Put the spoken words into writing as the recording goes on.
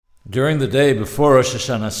During the day before Rosh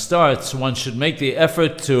Hashanah starts, one should make the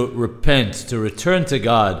effort to repent, to return to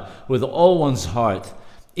God with all one's heart.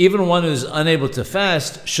 Even one who is unable to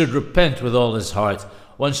fast should repent with all his heart.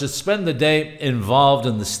 One should spend the day involved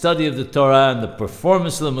in the study of the Torah and the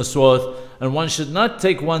performance of the Mitzvot, and one should not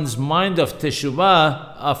take one's mind off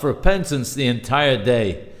teshuvah, off repentance, the entire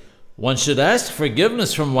day. One should ask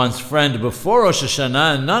forgiveness from one's friend before Rosh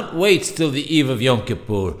Hashanah and not wait till the eve of Yom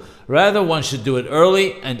Kippur. Rather, one should do it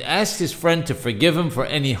early and ask his friend to forgive him for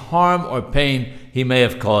any harm or pain he may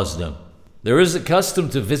have caused him. There is a custom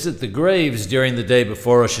to visit the graves during the day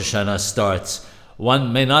before Rosh Hashanah starts.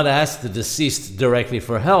 One may not ask the deceased directly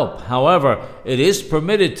for help. However, it is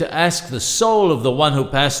permitted to ask the soul of the one who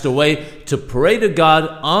passed away to pray to God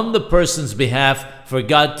on the person's behalf for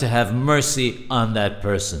God to have mercy on that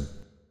person.